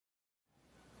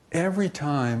every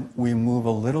time we move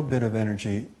a little bit of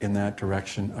energy in that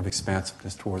direction of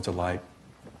expansiveness towards a light,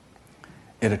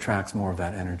 it attracts more of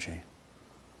that energy.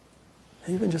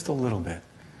 Even just a little bit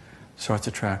starts to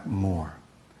attract more.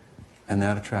 And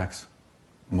that attracts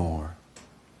more.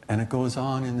 And it goes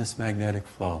on in this magnetic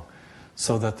flow.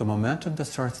 So that the momentum that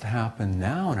starts to happen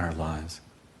now in our lives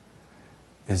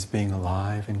is being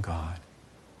alive in God.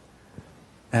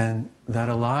 And that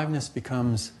aliveness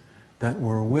becomes that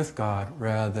we're with God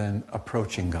rather than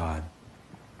approaching God.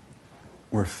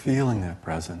 We're feeling that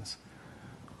presence.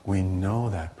 We know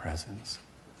that presence.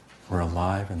 We're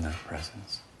alive in that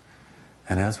presence.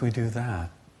 And as we do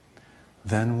that,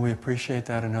 then we appreciate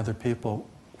that in other people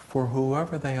for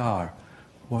whoever they are,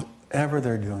 whatever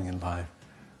they're doing in life.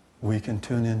 We can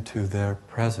tune into their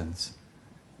presence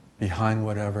behind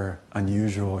whatever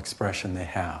unusual expression they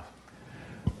have.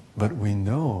 But we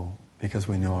know, because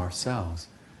we know ourselves,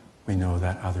 we know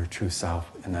that other true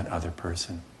self in that other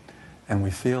person. And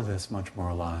we feel this much more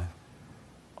alive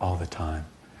all the time.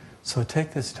 So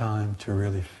take this time to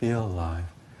really feel alive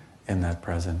in that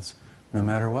presence. No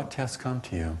matter what tests come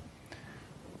to you,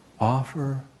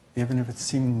 offer, even if it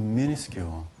seems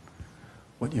minuscule,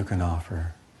 what you can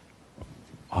offer,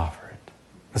 offer it.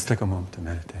 Let's take a moment to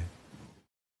meditate.